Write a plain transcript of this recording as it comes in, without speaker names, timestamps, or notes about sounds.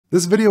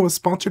This video was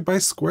sponsored by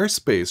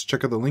Squarespace.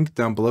 Check out the link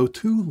down below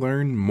to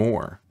learn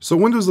more. So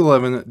Windows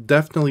 11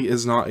 definitely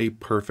is not a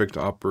perfect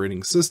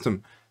operating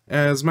system.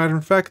 As a matter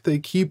of fact, they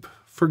keep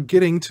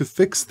forgetting to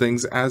fix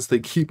things as they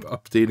keep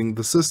updating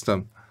the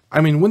system. I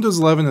mean, Windows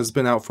 11 has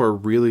been out for a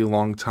really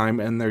long time,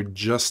 and they're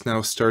just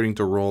now starting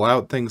to roll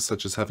out things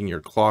such as having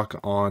your clock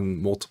on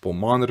multiple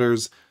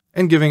monitors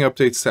and giving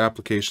updates to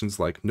applications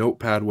like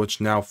Notepad, which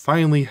now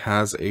finally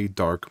has a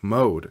dark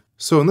mode.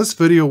 So in this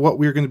video, what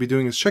we're going to be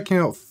doing is checking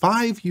out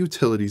 5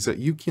 utilities that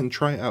you can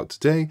try out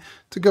today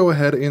to go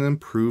ahead and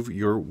improve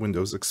your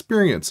Windows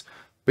experience.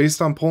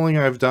 Based on polling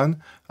I've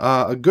done,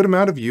 a good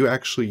amount of you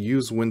actually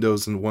use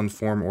Windows in one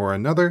form or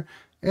another,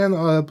 and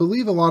I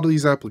believe a lot of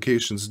these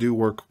applications do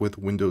work with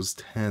Windows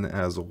 10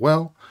 as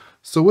well.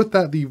 So with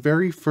that, the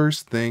very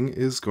first thing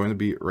is going to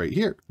be right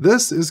here.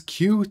 This is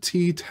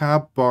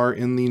QTTab Bar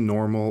in the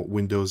normal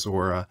Windows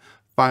or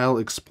File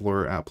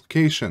Explorer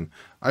application.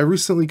 I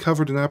recently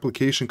covered an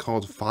application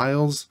called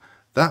Files.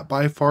 That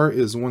by far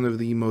is one of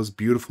the most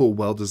beautiful,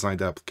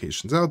 well-designed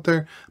applications out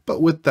there, but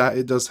with that,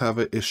 it does have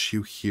an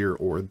issue here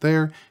or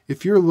there.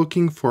 If you're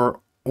looking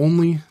for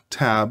only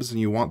tabs and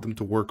you want them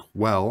to work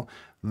well,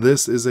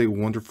 this is a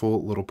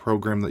wonderful little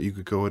program that you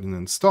could go ahead and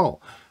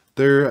install.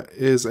 There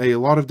is a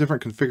lot of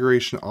different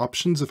configuration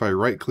options. If I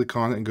right click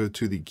on it and go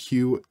to the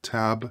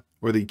QTab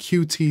or the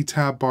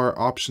QTTab Bar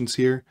options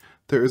here,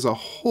 there is a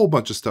whole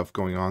bunch of stuff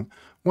going on.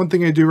 One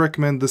thing I do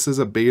recommend, this is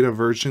a beta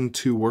version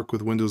to work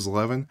with Windows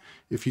 11.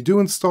 If you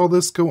do install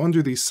this, go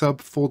under the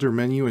subfolder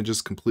menu and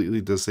just completely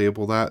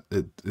disable that.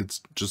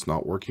 It's just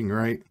not working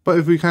right. But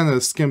if we kind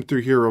of skim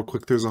through here real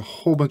quick, there's a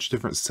whole bunch of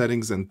different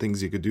settings and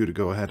things you could do to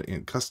go ahead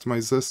and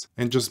customize this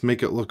and just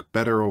make it look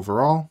better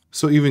overall.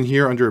 So even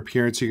here under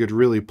appearance, you could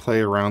really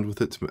play around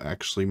with it to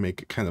actually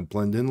make it kind of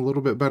blend in a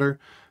little bit better.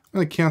 I'm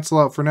going to cancel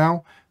out for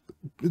now.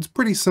 It's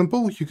pretty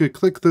simple. You could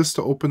click this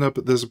to open up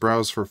this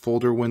browse for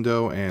folder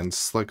window and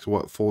select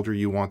what folder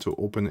you want to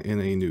open in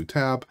a new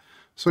tab.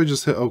 So I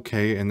just hit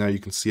OK, and now you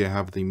can see I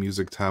have the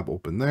music tab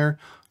open there.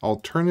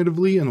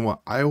 Alternatively, and what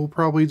I will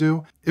probably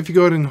do, if you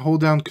go ahead and hold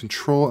down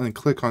Control and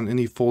click on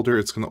any folder,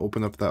 it's going to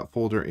open up that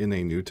folder in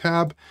a new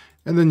tab.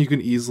 And then you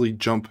can easily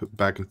jump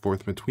back and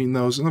forth between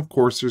those. And of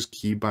course, there's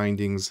key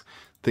bindings,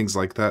 things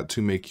like that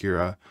to make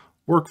your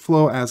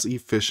workflow as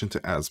efficient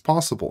as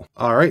possible.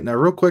 All right, now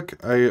real quick,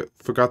 I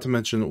forgot to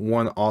mention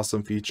one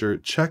awesome feature.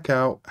 Check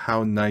out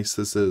how nice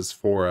this is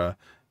for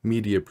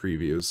media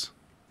previews.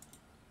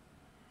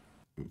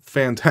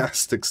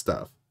 Fantastic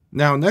stuff.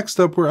 Now,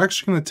 next up, we're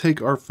actually going to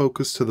take our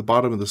focus to the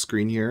bottom of the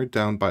screen here,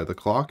 down by the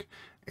clock.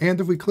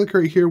 And if we click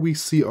right here, we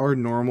see our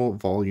normal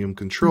volume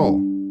control.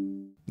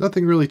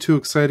 Nothing really too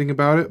exciting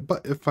about it,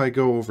 but if I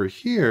go over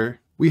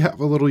here, we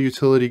have a little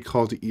utility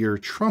called Ear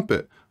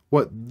Trumpet.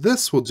 What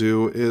this will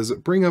do is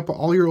bring up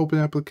all your open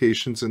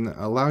applications and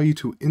allow you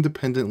to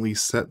independently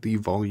set the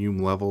volume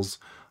levels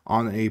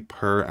on a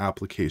per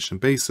application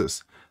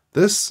basis.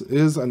 This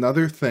is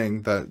another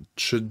thing that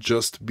should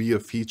just be a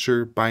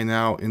feature by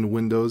now in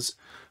Windows,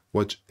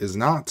 which is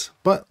not,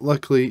 but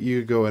luckily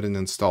you go ahead and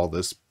install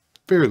this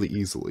fairly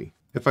easily.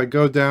 If I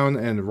go down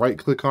and right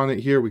click on it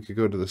here, we could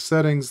go to the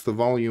settings, the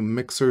volume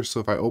mixer. So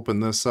if I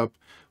open this up,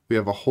 we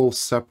have a whole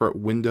separate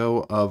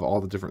window of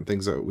all the different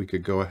things that we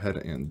could go ahead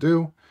and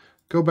do.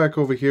 Go back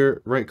over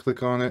here, right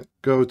click on it,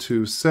 go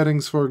to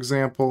settings, for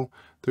example.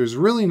 There's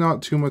really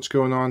not too much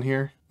going on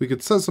here. We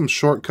could set some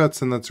shortcuts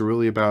and that's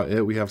really about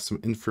it. We have some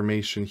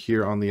information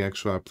here on the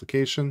actual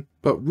application,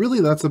 but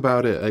really that's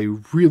about it. A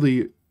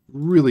really,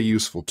 really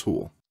useful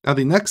tool. Now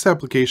the next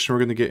application we're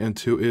going to get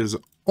into is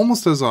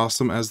almost as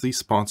awesome as the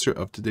sponsor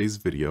of today's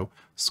video,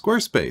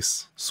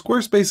 Squarespace.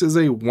 Squarespace is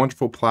a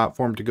wonderful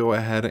platform to go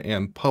ahead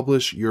and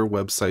publish your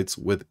websites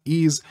with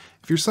ease.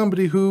 If you're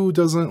somebody who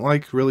doesn't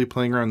like really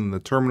playing around in the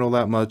terminal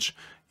that much,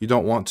 you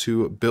don't want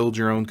to build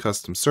your own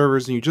custom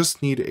servers, and you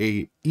just need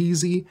a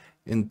easy,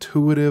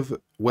 intuitive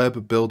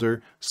web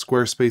builder,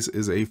 Squarespace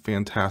is a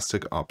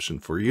fantastic option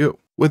for you.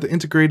 With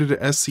integrated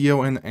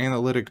SEO and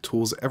analytic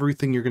tools,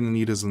 everything you're going to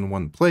need is in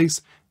one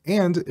place.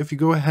 And if you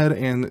go ahead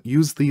and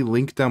use the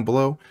link down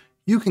below,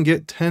 you can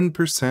get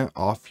 10%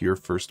 off your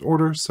first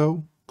order.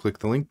 So click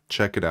the link,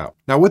 check it out.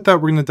 Now with that,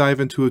 we're going to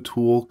dive into a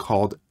tool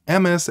called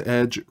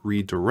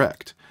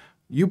MSEdgeRedirect.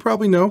 You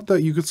probably know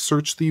that you could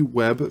search the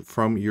web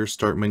from your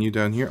start menu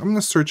down here. I'm going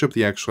to search up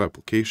the actual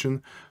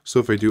application. So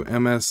if I do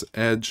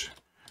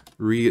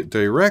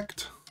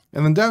MSEdgeRedirect,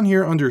 and then down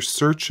here under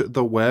search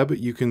the web,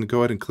 you can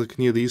go ahead and click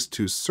any of these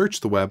to search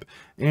the web.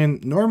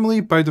 And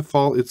normally by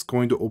default, it's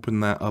going to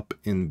open that up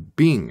in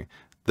Bing.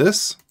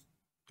 This,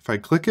 if I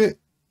click it,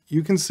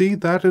 you can see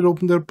that it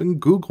opened up in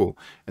Google.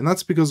 And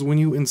that's because when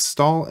you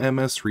install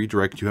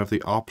MSEdgeRedirect, you have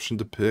the option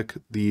to pick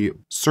the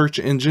search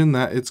engine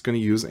that it's going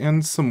to use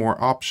and some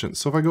more options.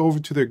 So if I go over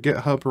to their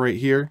GitHub right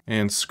here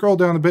and scroll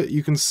down a bit,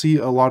 you can see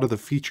a lot of the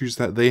features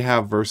that they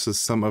have versus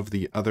some of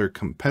the other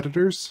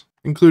competitors,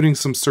 including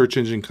some search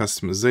engine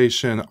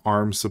customization,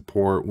 ARM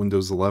support,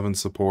 Windows 11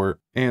 support,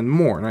 and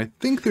more. And I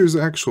think there's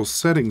actual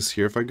settings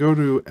here. If I go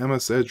to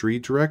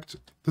MSEdgeRedirect,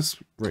 this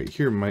right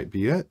here might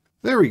be it.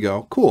 There we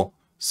go. Cool.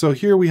 So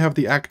here we have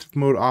the active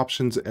mode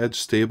options, edge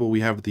stable. We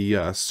have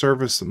the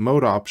service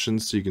mode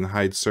options, so you can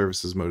hide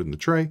services mode in the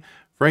tray.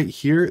 Right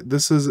here,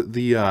 this is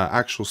the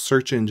actual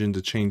search engine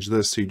to change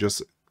this. So you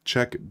just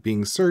check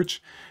Bing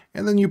search,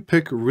 and then you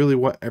pick really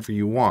whatever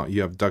you want.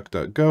 You have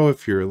DuckDuckGo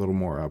if you're a little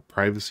more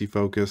privacy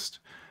focused.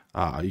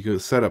 You can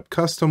set up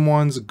custom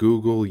ones,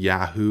 Google,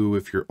 Yahoo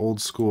if you're old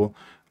school.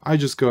 I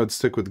just go ahead and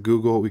stick with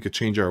Google. We could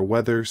change our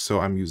weather, so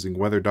I'm using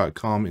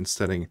weather.com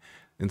instead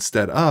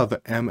of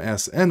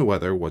MSN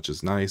weather, which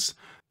is nice.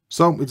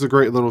 So it's a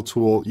great little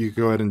tool. You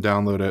can go ahead and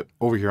download it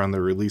over here on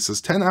the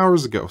releases 10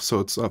 hours ago.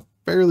 So it's a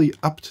fairly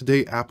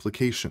up-to-date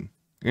application.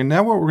 And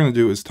now what we're going to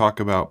do is talk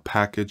about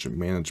package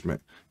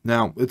management.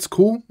 Now it's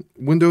cool.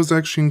 Windows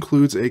actually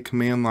includes a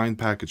command line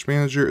package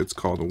manager. It's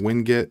called a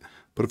winget.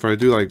 But if I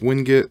do like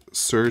winget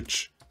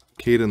search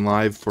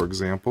Kdenlive, for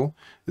example,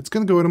 it's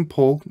going to go ahead and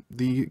pull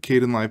the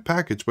Kdenlive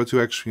package. But to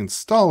actually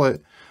install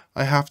it,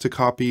 I have to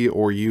copy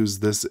or use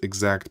this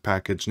exact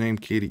package name,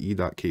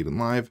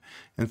 kde.kdenlive.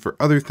 And for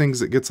other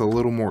things, it gets a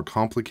little more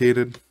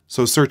complicated.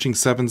 So searching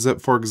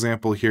 7-zip, for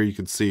example, here you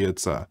can see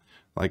it's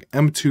like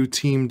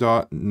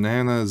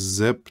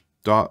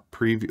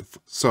m2team.nanazip.preview.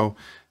 So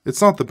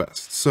it's not the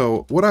best.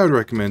 So what I would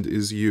recommend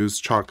is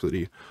use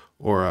Chocolatey,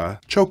 or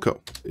Choco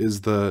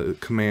is the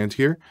command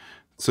here.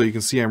 So you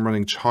can see I'm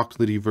running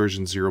Chocolatey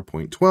version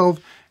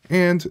 0.12.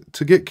 And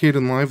to get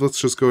Kdenlive,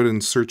 let's just go ahead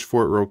and search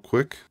for it real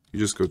quick. You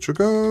just go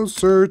Choco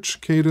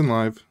search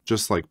Kdenlive,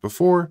 just like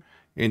before.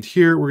 And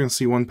here we're going to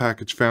see one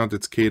package found,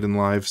 it's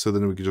Kdenlive. So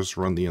then we can just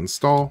run the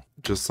install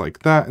just like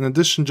that. In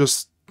addition,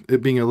 just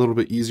it being a little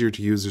bit easier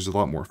to use, there's a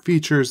lot more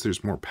features,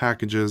 there's more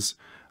packages.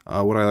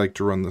 Would I like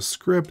to run the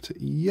script?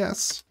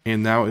 Yes.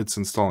 And now it's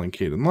installing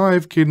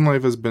Kdenlive.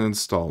 Kdenlive has been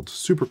installed.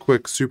 Super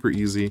quick, super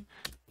easy.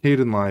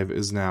 Kdenlive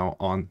is now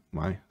on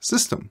my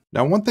system.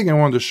 Now, one thing I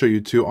wanted to show you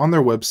too, on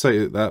their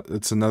website,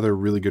 it's another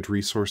really good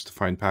resource to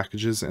find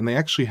packages, and they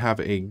actually have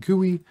a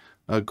GUI,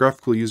 a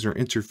graphical user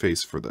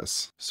interface for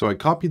this. So I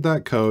copied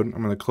that code.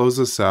 I'm going to close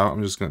this out.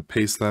 I'm just going to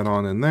paste that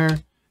on in there,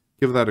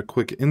 give that a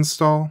quick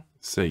install.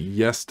 Say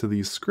yes to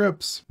these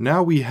scripts.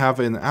 Now we have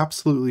an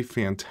absolutely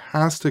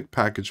fantastic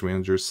package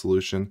manager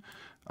solution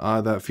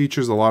that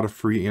features a lot of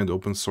free and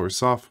open source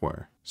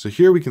software. So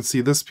here we can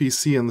see this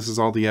PC, and this is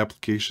all the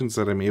applications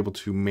that I'm able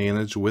to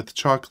manage with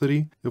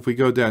Chocolatey. If we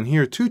go down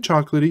here to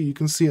Chocolatey, you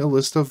can see a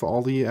list of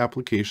all the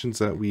applications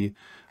that we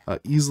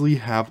easily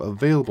have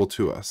available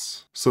to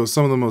us. So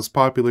some of the most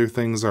popular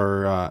things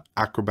are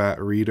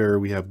Acrobat Reader,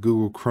 we have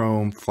Google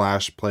Chrome,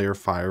 Flash Player,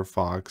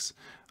 Firefox,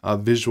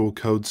 Visual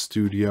Code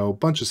Studio, a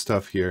bunch of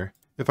stuff here.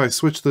 If I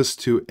switch this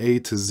to A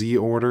to Z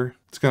order,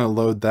 it's going to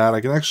load that.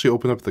 I can actually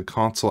open up the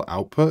console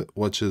output,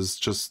 which is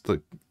just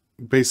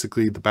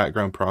basically the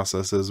background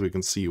processes. We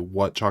can see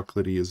what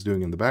Chocolatey is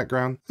doing in the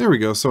background. There we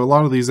go. So a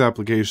lot of these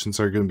applications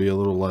are going to be a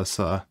little less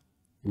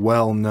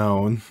well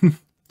known.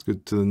 Let's go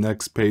to the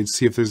next page,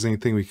 see if there's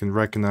anything we can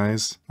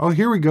recognize. Oh,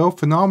 here we go.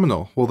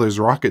 Phenomenal. Well, there's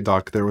Rocket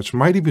Dock there, which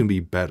might even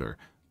be better.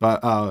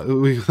 But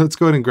let's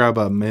go ahead and grab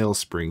a mail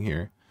spring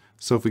here.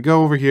 So if we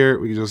go over here,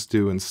 we just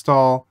do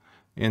install,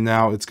 and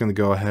now it's going to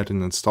go ahead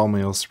and install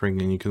MailSpring,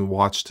 and you can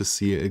watch to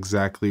see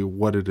exactly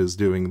what it is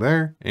doing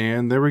there.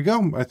 And there we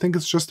go. I think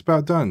it's just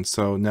about done.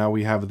 So now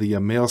we have the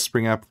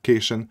MailSpring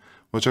application,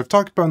 which I've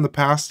talked about in the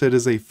past. It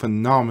is a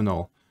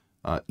phenomenal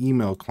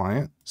email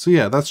client. So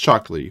yeah, that's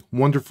Chocolatey.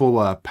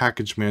 Wonderful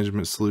package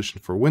management solution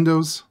for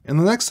Windows. And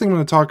the next thing I'm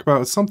going to talk about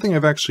is something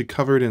I've actually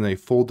covered in a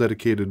full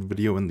dedicated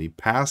video in the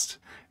past,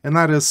 and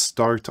that is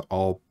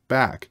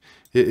StartAllBack.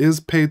 It is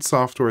paid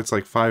software. It's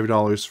like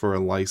 $5 for a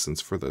license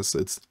for this.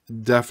 It's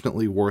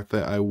definitely worth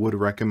it. I would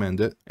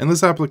recommend it. And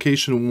this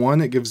application, one,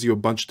 it gives you a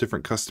bunch of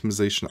different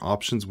customization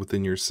options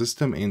within your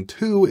system, and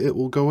two, it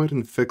will go ahead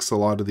and fix a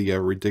lot of the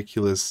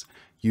ridiculous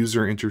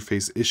user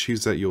interface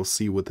issues that you'll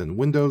see within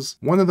Windows.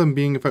 One of them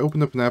being if I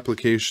open up an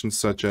application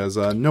such as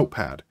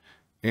Notepad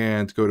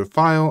and go to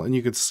File, and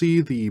you can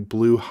see the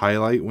blue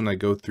highlight when I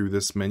go through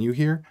this menu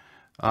here.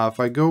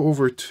 If I go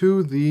over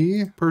to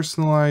the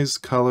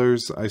personalized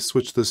colors, I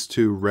switch this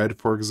to red,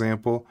 for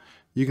example,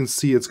 you can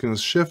see it's going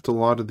to shift a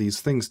lot of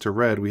these things to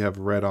red. We have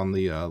red on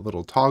the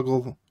little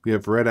toggle. We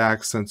have red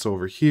accents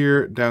over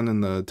here. Down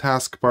in the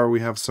taskbar,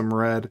 we have some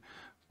red.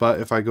 But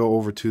if I go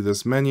over to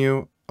this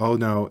menu, oh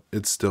no,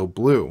 it's still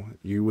blue.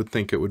 You would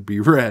think it would be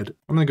red.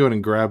 I'm going to go ahead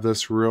and grab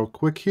this real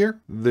quick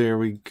here. There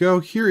we go.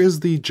 Here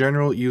is the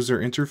general user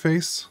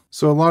interface.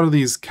 So a lot of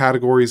these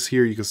categories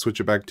here, you can switch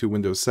it back to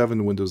Windows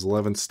 7, Windows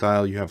 11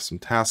 style. You have some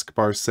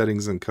taskbar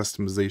settings and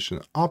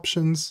customization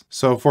options.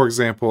 So for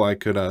example, I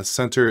could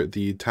center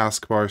the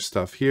taskbar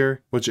stuff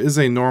here, which is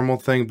a normal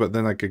thing, but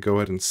then I could go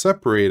ahead and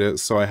separate it.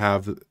 So I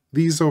have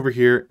these over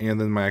here,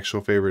 and then my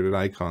actual favorited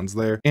icons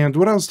there. And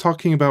what I was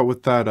talking about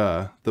with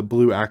that, the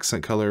blue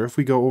accent color, if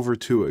we go over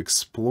to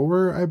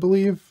Explorer, I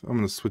believe, I'm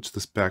going to switch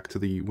this back to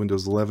the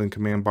Windows 11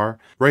 command bar.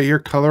 Right here,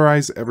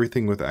 colorize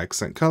everything with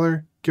accent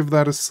color, give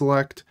that a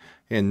select.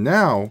 And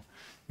now,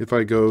 if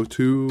I go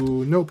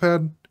to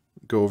Notepad,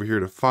 go over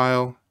here to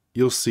File,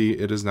 you'll see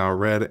it is now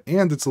red,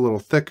 and it's a little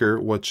thicker,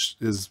 which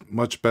is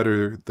much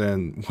better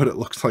than what it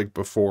looked like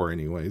before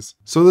anyways.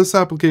 So this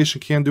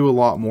application can do a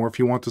lot more. If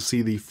you want to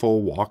see the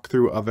full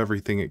walkthrough of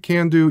everything it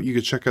can do, you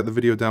can check out the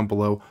video down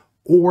below,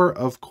 or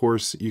of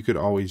course you could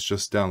always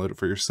just download it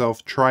for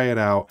yourself, try it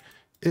out.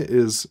 It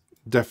is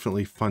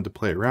definitely fun to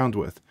play around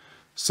with.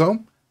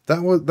 So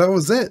that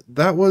was it.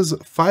 That was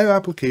 5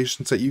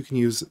 applications that you can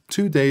use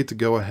today to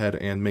go ahead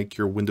and make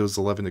your Windows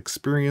 11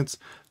 experience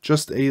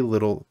just a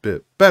little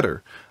bit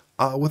better.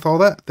 With all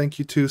that, thank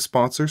you to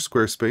sponsor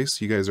Squarespace.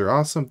 You guys are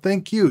awesome.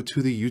 Thank you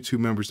to the YouTube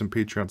members and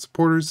Patreon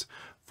supporters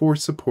for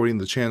supporting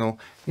the channel.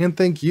 And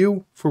thank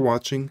you for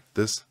watching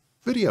this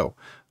video.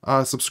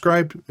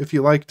 Subscribe if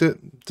you liked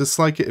it,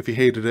 dislike it if you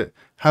hated it.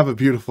 Have a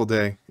beautiful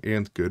day,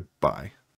 and goodbye.